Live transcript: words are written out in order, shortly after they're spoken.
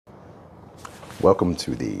Welcome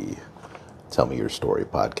to the Tell Me Your Story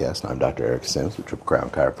podcast. I'm Dr. Eric Sims with Triple Crown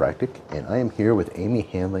Chiropractic, and I am here with Aime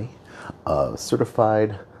Handley, a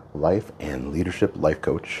certified life and leadership life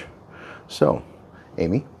coach. So,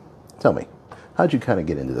 Aime, tell me, how'd you kind of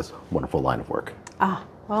get into this wonderful line of work?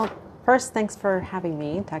 Well, first, thanks for having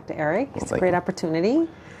me, Dr. Eric. It's a great opportunity.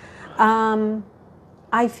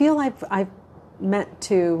 I feel I've meant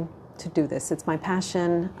to do this. It's my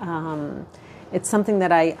passion. It's something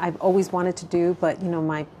that I've always wanted to do, but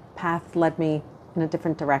my path led me in a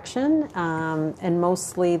different direction. And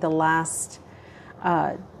mostly the last,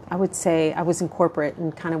 I would say, I was in corporate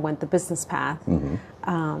and kind of went the business path.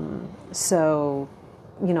 So,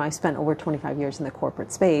 I spent over 25 years in the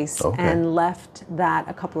corporate space and left that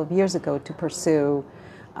a couple of years ago to pursue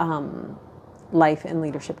life and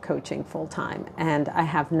leadership coaching full time. And I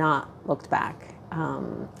have not looked back.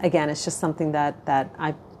 Again, it's just something that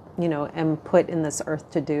I am put in this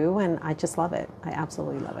earth to do, and I just love it. I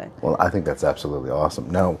absolutely love it. Well, I think that's absolutely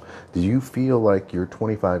awesome. Now, do you feel like your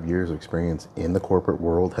 25 years of experience in the corporate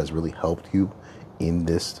world has really helped you in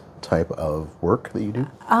this type of work that you do?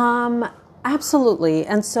 Absolutely.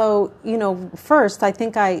 And so, first, I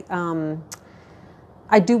think I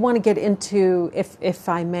do want to get into, if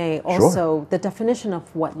I may, also the definition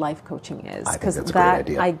of what life coaching is. I think that's a great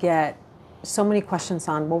idea. I get so many questions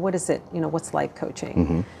on, well, what is it? What's life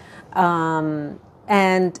coaching?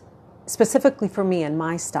 And specifically for me and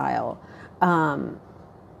my style,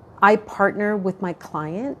 I partner with my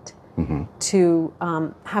client to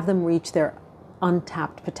have them reach their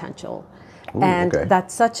untapped potential.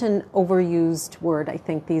 That's such an overused word, I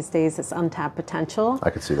think, these days, is untapped potential. I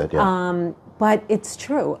could see that, yeah. But it's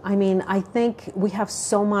true. I mean, I think we have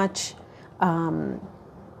so much that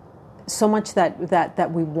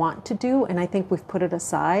we want to do, and I think we've put it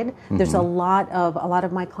aside. There's a lot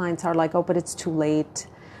of my clients are like, oh, but it's too late.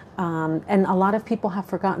 And a lot of people have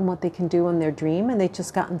forgotten what they can do in their dream, and they've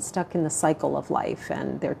just gotten stuck in the cycle of life,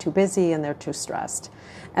 and they're too busy and they're too stressed.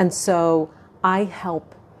 And so I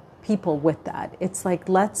help people with that. It's like,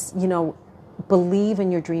 let's, believe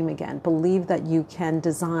in your dream again. Believe that you can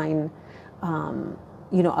design,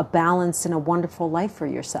 a balanced and a wonderful life for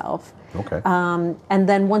yourself. And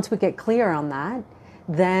then once we get clear on that,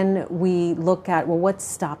 then we look at, well, what's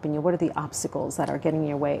stopping you? What are the obstacles that are getting in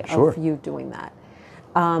your way of you doing that?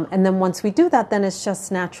 And then once we do that, then it's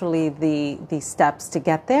just naturally the steps to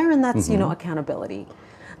get there, and that's, accountability.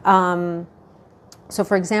 So,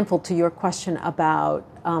 for example, to your question about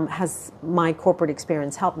has my corporate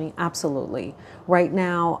experience helped me? Absolutely. Right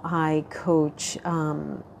now, I coach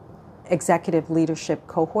executive leadership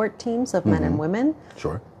cohort teams of men and women.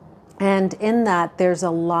 And in that, there's a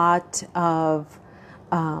lot of,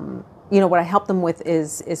 what I help them with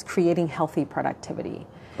is creating healthy productivity.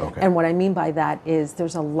 And what I mean by that is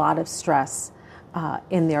there's a lot of stress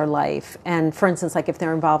in their life. And for instance, like if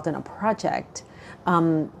they're involved in a project,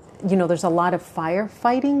 there's a lot of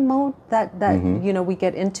firefighting mode that we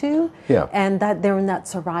get into, and that they're in that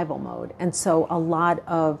survival mode. And so a lot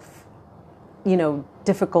of,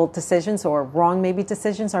 difficult decisions or wrong maybe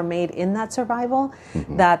decisions are made in that survival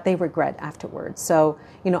that they regret afterwards. So,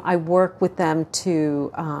 I work with them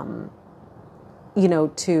to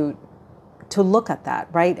look at that,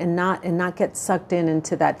 right? And not get sucked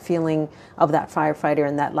into that feeling of that firefighter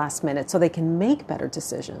in that last minute, so they can make better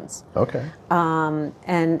decisions.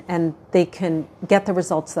 And they can get the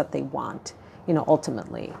results that they want,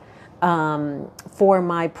 ultimately. For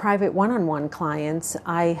my private one-on-one clients,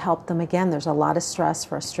 I help them again. There's a lot of stress,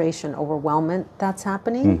 frustration, overwhelmment that's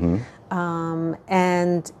happening.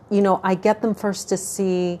 And, I get them first to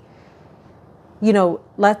see,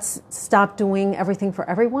 let's stop doing everything for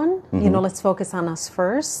everyone. Let's focus on us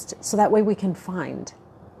first, so that way we can find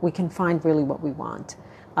really what we want.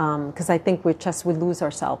 Because I think we lose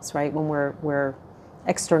ourselves, right, when we're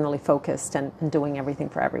externally focused and doing everything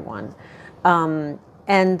for everyone.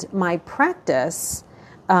 And my practice,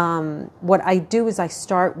 what I do is I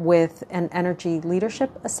start with an energy leadership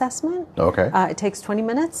assessment. It takes 20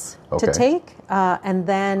 minutes to take, and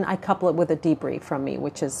then I couple it with a debrief from me,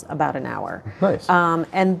 which is about an hour.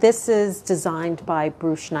 And this is designed by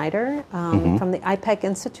Bruce Schneider from the IPEC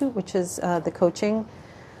Institute, which is the coaching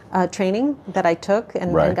training that I took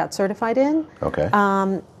and got certified in.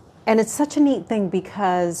 And it's such a neat thing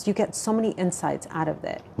because you get so many insights out of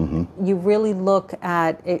it. You really look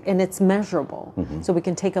at it, and it's measurable. So we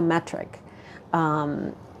can take a metric.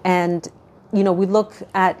 And, we look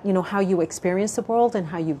at, how you experience the world and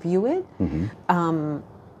how you view it.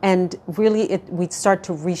 And really, we start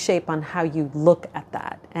to reshape on how you look at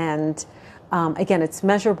that. And again, it's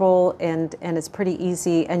measurable and it's pretty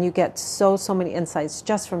easy. And you get so many insights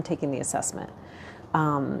just from taking the assessment.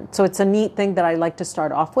 So it's a neat thing that I like to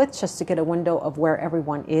start off with, just to get a window of where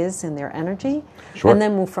everyone is in their energy, Sure. and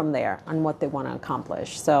then move from there on what they want to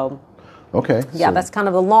accomplish. So, Okay. yeah, so that's kind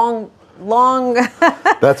of a long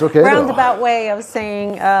that's okay. roundabout way of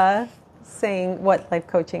saying what life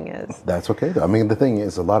coaching is. That's okay, though. I mean, the thing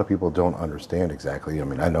is, a lot of people don't understand exactly. I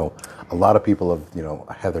mean, I know a lot of people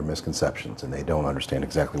have their misconceptions and they don't understand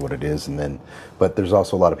exactly what it is. But there's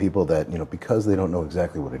also a lot of people that, because they don't know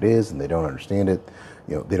exactly what it is and they don't understand it,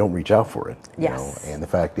 they don't reach out for it. Yes. And the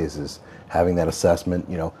fact is having that assessment,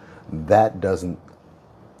 that doesn't,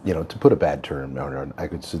 to put a bad term, or I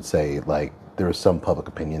should say, like, there is some public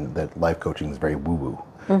opinion that life coaching is very woo-woo.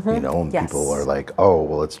 And Yes. people are like, oh,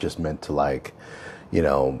 well, it's just meant to, like,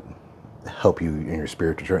 help you in your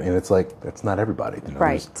spiritual journey. And it's like, that's not everybody.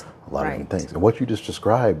 Right. There's a lot of different things. And what you just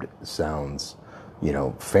described sounds,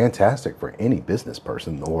 fantastic for any business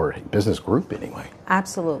person or business group anyway.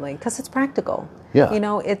 Absolutely, because it's practical. Yeah.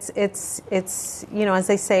 It's as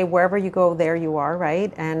they say, wherever you go, there you are,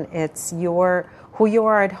 right? And it's who you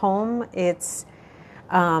are at home. It's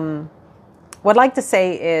what I'd like to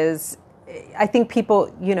say is, I think people,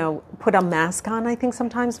 put a mask on, I think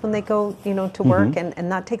sometimes when they go, to work,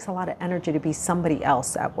 and that takes a lot of energy to be somebody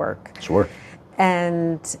else at work. Sure.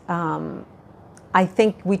 And I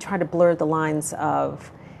think we try to blur the lines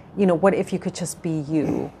of, what if you could just be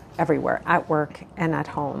you everywhere, at work and at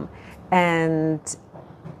home, and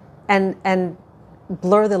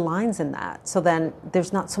blur the lines in that. So then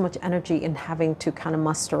there's not so much energy in having to kind of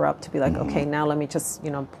muster up to be like, okay, now let me just,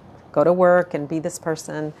 go to work and be this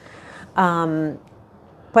person.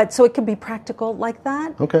 But so it can be practical like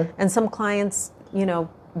that. Okay. And some clients,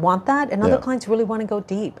 want that, and other clients really want to go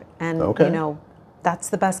deep. And, that's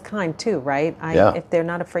the best kind too, right? If they're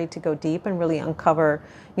not afraid to go deep and really uncover,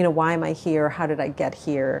 why am I here? How did I get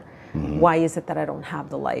here? Why is it that I don't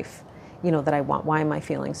have the life, that I want? Why am I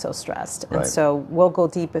feeling so stressed? And so we'll go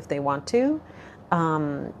deep if they want to.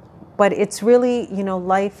 But it's really,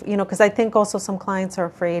 life, because I think also some clients are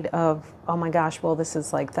afraid of, oh my gosh, well, this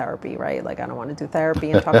is like therapy, right? Like, I don't want to do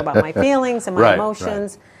therapy and talk about my feelings and my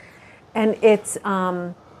emotions. And it's,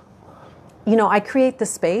 I create the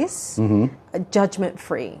space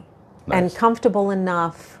judgment-free and comfortable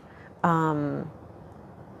enough, so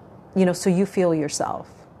you feel yourself,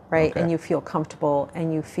 right? Okay. And you feel comfortable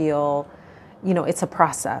and you feel, it's a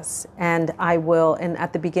process. And and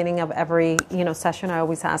at the beginning of every, session, I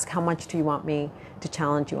always ask, how much do you want me to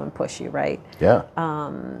challenge you and push you, right? Yeah.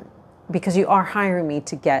 Because you are hiring me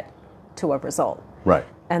to get to a result. Right.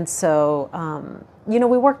 And so, we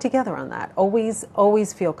work together on that.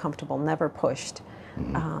 Always feel comfortable, never pushed.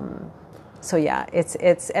 So yeah, it's,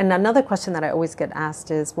 and another question that I always get asked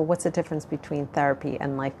is, well, what's the difference between therapy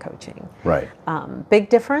and life coaching? Right. Big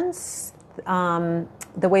difference. The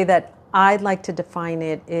way that I'd like to define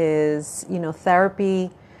it is, therapy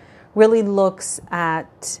really looks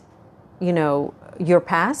at, your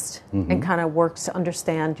past and kind of works to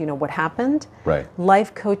understand, what happened. Right.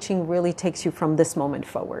 Life coaching really takes you from this moment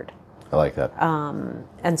forward. I like that.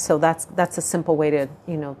 And so that's a simple way to,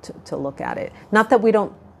 to look at it. Not that we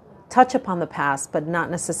don't touch upon the past, but not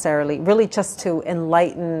necessarily, really just to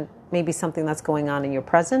enlighten maybe something that's going on in your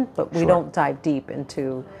present, but we don't dive deep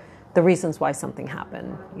into the reasons why something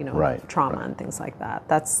happened, trauma and things like that.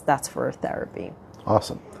 That's for therapy.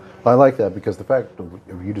 Awesome. Well, I like that because the fact of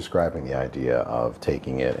you describing the idea of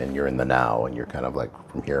taking it and you're in the now and you're kind of like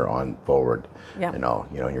from here on forward, and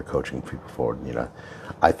you're coaching people forward,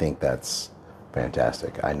 I think that's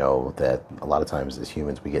fantastic. I know that a lot of times as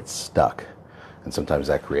humans we get stuck and sometimes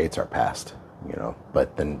that creates our past,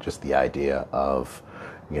 but then just the idea of,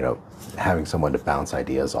 having someone to bounce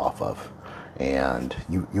ideas off of. And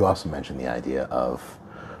you also mentioned the idea of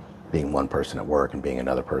being one person at work and being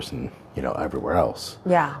another person, everywhere else.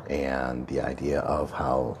 Yeah. And the idea of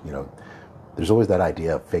how, there's always that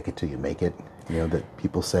idea of fake it till you make it, that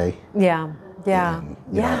people say. Yeah. Yeah. And,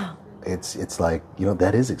 it's like,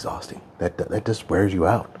 that is exhausting. That just wears you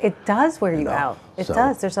out. It does wear you out. It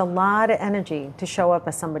does. There's a lot of energy to show up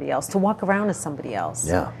as somebody else, to walk around as somebody else.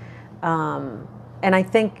 Yeah. And I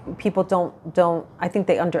think people I think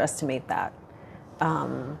they underestimate that.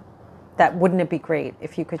 That wouldn't it be great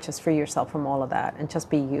if you could just free yourself from all of that and just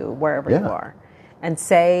be you wherever you are, and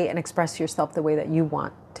say and express yourself the way that you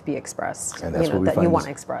want to be expressed, and that's what we that find you want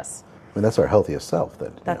to express. I mean, that's our healthiest self.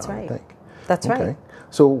 That's right. I think. That's right.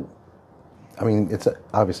 So, I mean, it's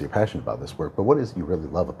obviously you're passionate about this work, but what is it you really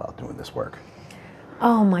love about doing this work?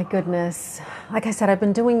 Oh my goodness! Like I said, I've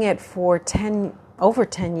been doing it for over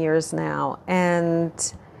 10 years now,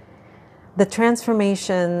 and the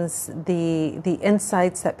transformations, the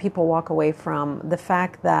insights that people walk away from, the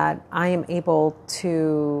fact that I am able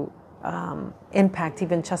to impact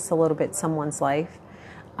even just a little bit someone's life,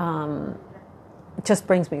 just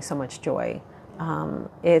brings me so much joy.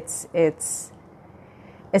 It's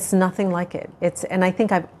nothing like it. And I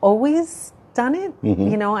think I've always done it.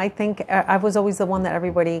 I think I was always the one that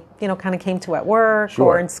everybody, kind of came to at work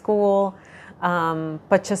or in school,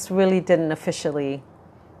 but just really didn't officially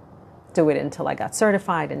do it until I got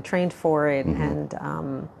certified and trained for it. And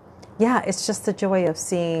it's just the joy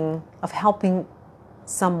of helping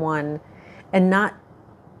someone, and not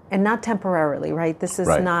temporarily, right? This is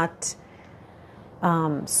not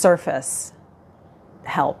surface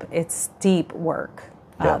help. It's deep work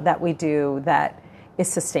that we do that is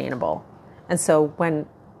sustainable. And so when,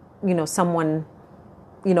 someone,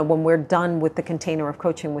 when we're done with the container of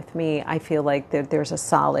coaching with me, I feel like there's a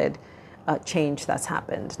solid change that's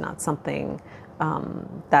happened, not something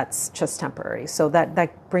that's just temporary. So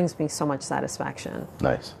that brings me so much satisfaction.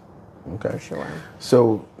 Nice. Okay. For sure.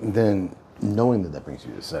 So then, knowing that brings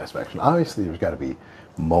you to satisfaction, obviously there's got to be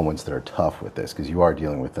moments that are tough with this, because you are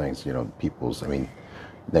dealing with things,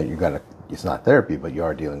 that you got to, it's not therapy, but you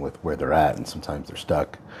are dealing with where they're at, and sometimes they're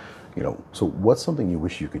stuck. So what's something you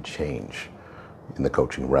wish you could change in the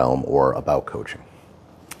coaching realm or about coaching?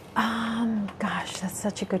 Gosh, that's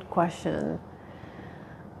such a good question.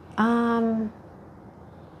 I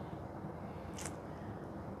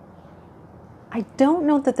don't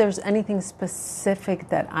know that there's anything specific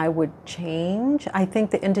that I would change. I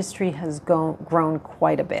think the industry has grown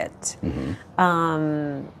quite a bit.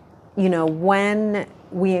 When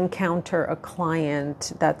we encounter a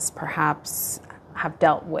client that's perhaps have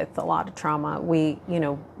dealt with a lot of trauma, we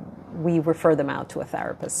refer them out to a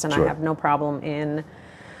therapist, and I have no problem in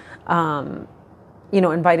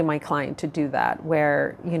inviting my client to do that,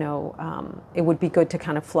 where, it would be good to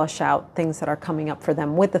kind of flush out things that are coming up for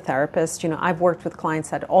them with the therapist. I've worked with clients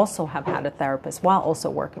that also have had a therapist while also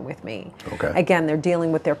working with me. Okay. Again, they're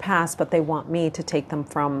dealing with their past, but they want me to take them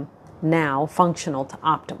from now functional to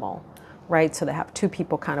optimal, right? So they have two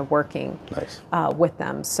people kind of working with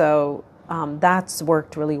them. So that's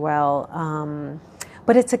worked really well.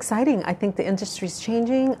 But it's exciting. I think the industry's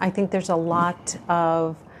changing. I think there's a lot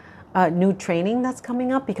of new training that's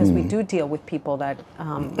coming up, because we do deal with people that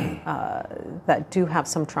that do have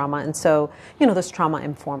some trauma, and so there's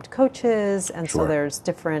trauma-informed coaches, and so there's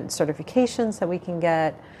different certifications that we can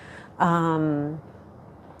get.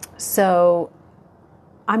 So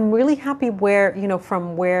I'm really happy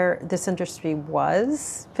from where this industry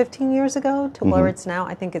was 15 years ago to where it's now.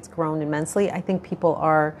 I think it's grown immensely. I think people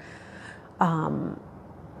are.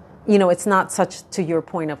 It's not such, to your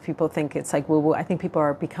point of people think it's like woo-woo. I think people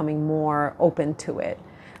are becoming more open to it,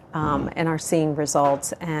 and are seeing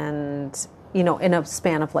results, and, in a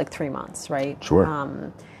span of like 3 months, right? Sure.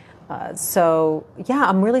 So,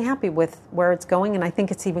 I'm really happy with where it's going, and I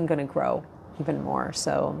think it's even going to grow even more.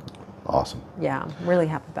 So, awesome. Yeah, I'm really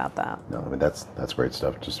happy about that. No, I mean, that's great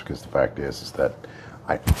stuff, just because the fact is that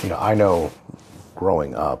I know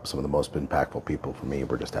growing up, some of the most impactful people for me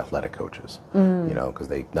were just athletic coaches, because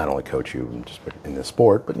they not only coach you just in the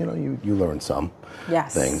sport, but, you learn some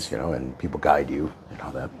things, and people guide you and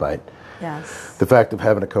all that. But the fact of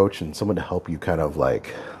having a coach and someone to help you kind of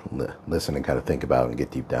like listen and kind of think about and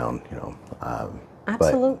get deep down,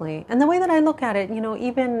 Absolutely. And the way that I look at it,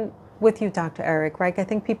 even with you, Dr. Eric, right? I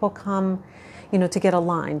think people come, to get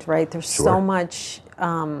aligned, right? There's so much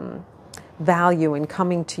value in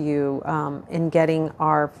coming to you, in getting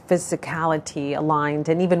our physicality aligned,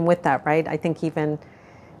 and even with that, right? I think even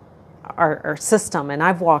our system, and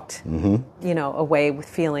I've walked, away with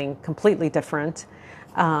feeling completely different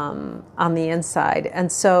on the inside,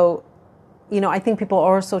 and so, I think people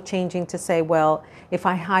are also changing to say, well, if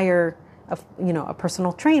I hire a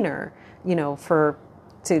personal trainer,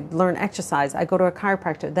 to learn exercise, I go to a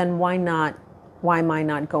chiropractor, then why am I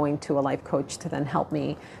not going to a life coach to then help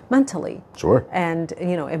me mentally? Sure. And,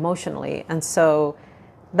 emotionally. And so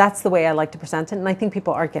that's the way I like to present it. And I think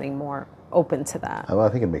people are getting more open to that. Well, I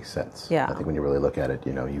think it makes sense. Yeah. I think when you really look at it,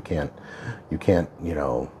 you can't,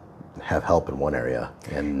 have help in one area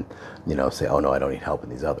and, say, oh no, I don't need help in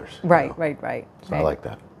these others. Right. So I like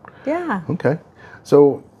that. Yeah. Okay.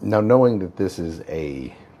 So now, knowing that this is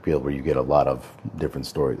a field where you get a lot of different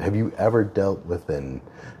stories, have you ever dealt with and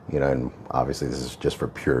obviously this is just for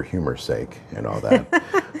pure humor's sake and all that,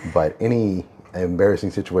 but any embarrassing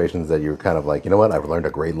situations that you're kind of like, what, I've learned a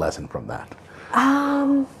great lesson from that?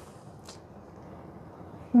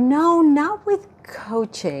 No, not with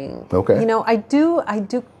coaching. Okay. I do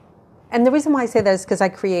And the reason why I say that is because I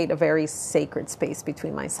create a very sacred space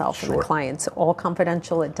between myself and the client. It's all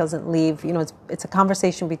confidential. It doesn't leave, it's a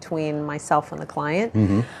conversation between myself and the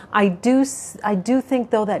client. I do think,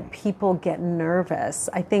 though, that people get nervous.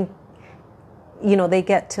 I think, they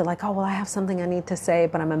get to like, oh, well, I have something I need to say,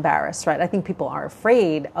 but I'm embarrassed, right? I think people are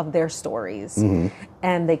afraid of their stories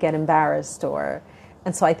and they get embarrassed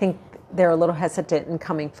and so I think they're a little hesitant in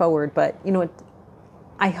coming forward, but,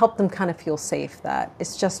 I help them kind of feel safe that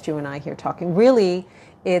it's just you and I here talking. Really,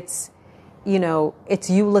 it's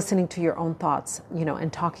you listening to your own thoughts,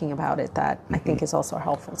 and talking about it that I think is also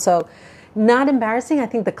helpful. So not embarrassing. I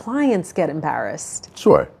think the clients get embarrassed.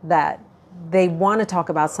 Sure. That they want to talk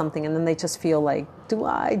about something and then they just feel like, do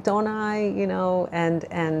I, don't I,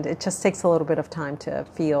 and it just takes a little bit of time to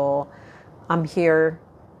feel I'm here,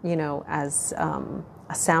 as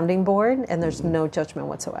a sounding board, and there's no judgment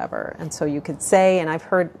whatsoever. And so you could say, and I've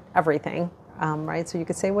heard everything, right? So you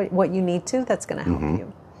could say what you need to, that's going to help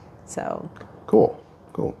you. So. Cool.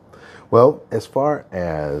 Well, as far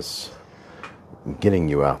as getting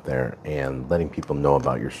you out there and letting people know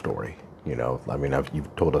about your story,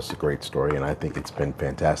 you've told us a great story, and I think it's been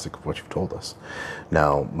fantastic what you've told us.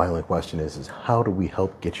 Now, my only question is how do we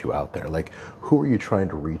help get you out there? Like, who are you trying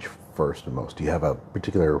to reach first and most? Do you have a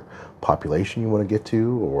particular population you want to get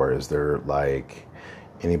to, or is there like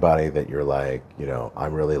anybody that you're like,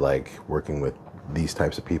 I'm really like working with these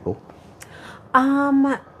types of people?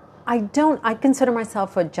 I consider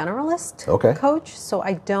myself a generalist coach, so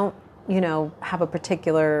I don't, have a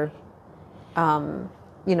particular,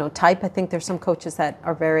 type. I think there's some coaches that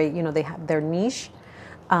are very, they have their niche.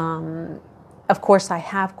 Of course, I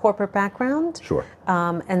have corporate background. Sure.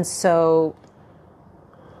 And so,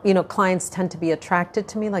 clients tend to be attracted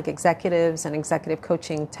to me, like executives and executive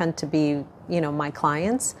coaching tend to be, my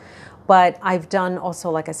clients. But I've done also,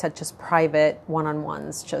 like I said, just private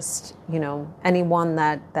one-on-ones, just, anyone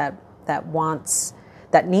that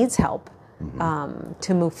needs help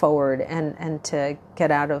to move forward and to get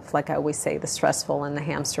out of, like I always say, the stressful and the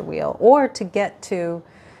hamster wheel, or to get to,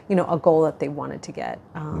 a goal that they wanted to get.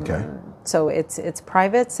 So it's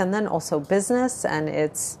privates, and then also business, and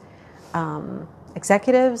it's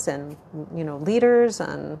executives and, leaders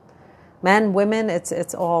and men, women.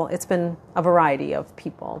 It's been a variety of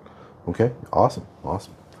people. Okay. Awesome.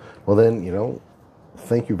 Well then,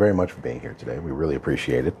 thank you very much for being here today. We really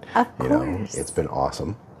appreciate it. Of course. It's been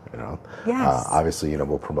awesome. Yes. Obviously,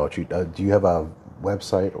 we'll promote you. Do you have a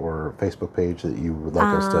website or Facebook page that you would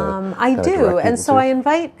like us to? I do, and so I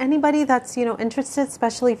invite anybody that's interested,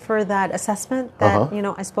 especially for that assessment that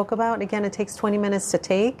I spoke about. Again, it takes 20 minutes to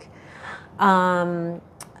take. You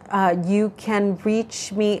can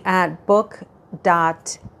reach me at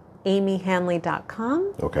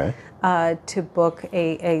book.aimehandley.com. Okay. To book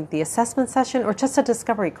the assessment session or just a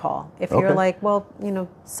discovery call. If you're like, well,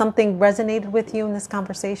 something resonated with you in this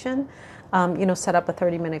conversation, set up a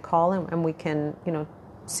 30-minute call and we can,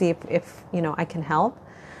 see if I can help.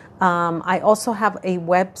 I also have a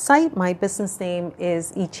website. My business name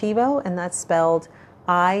is Ichivo, and that's spelled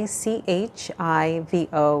ICHIVO.com.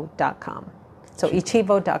 So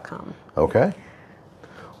Ichivo.com. Okay.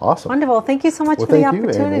 Awesome. Wonderful. Thank you so much for the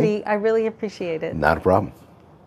opportunity. I really appreciate it. Not a problem.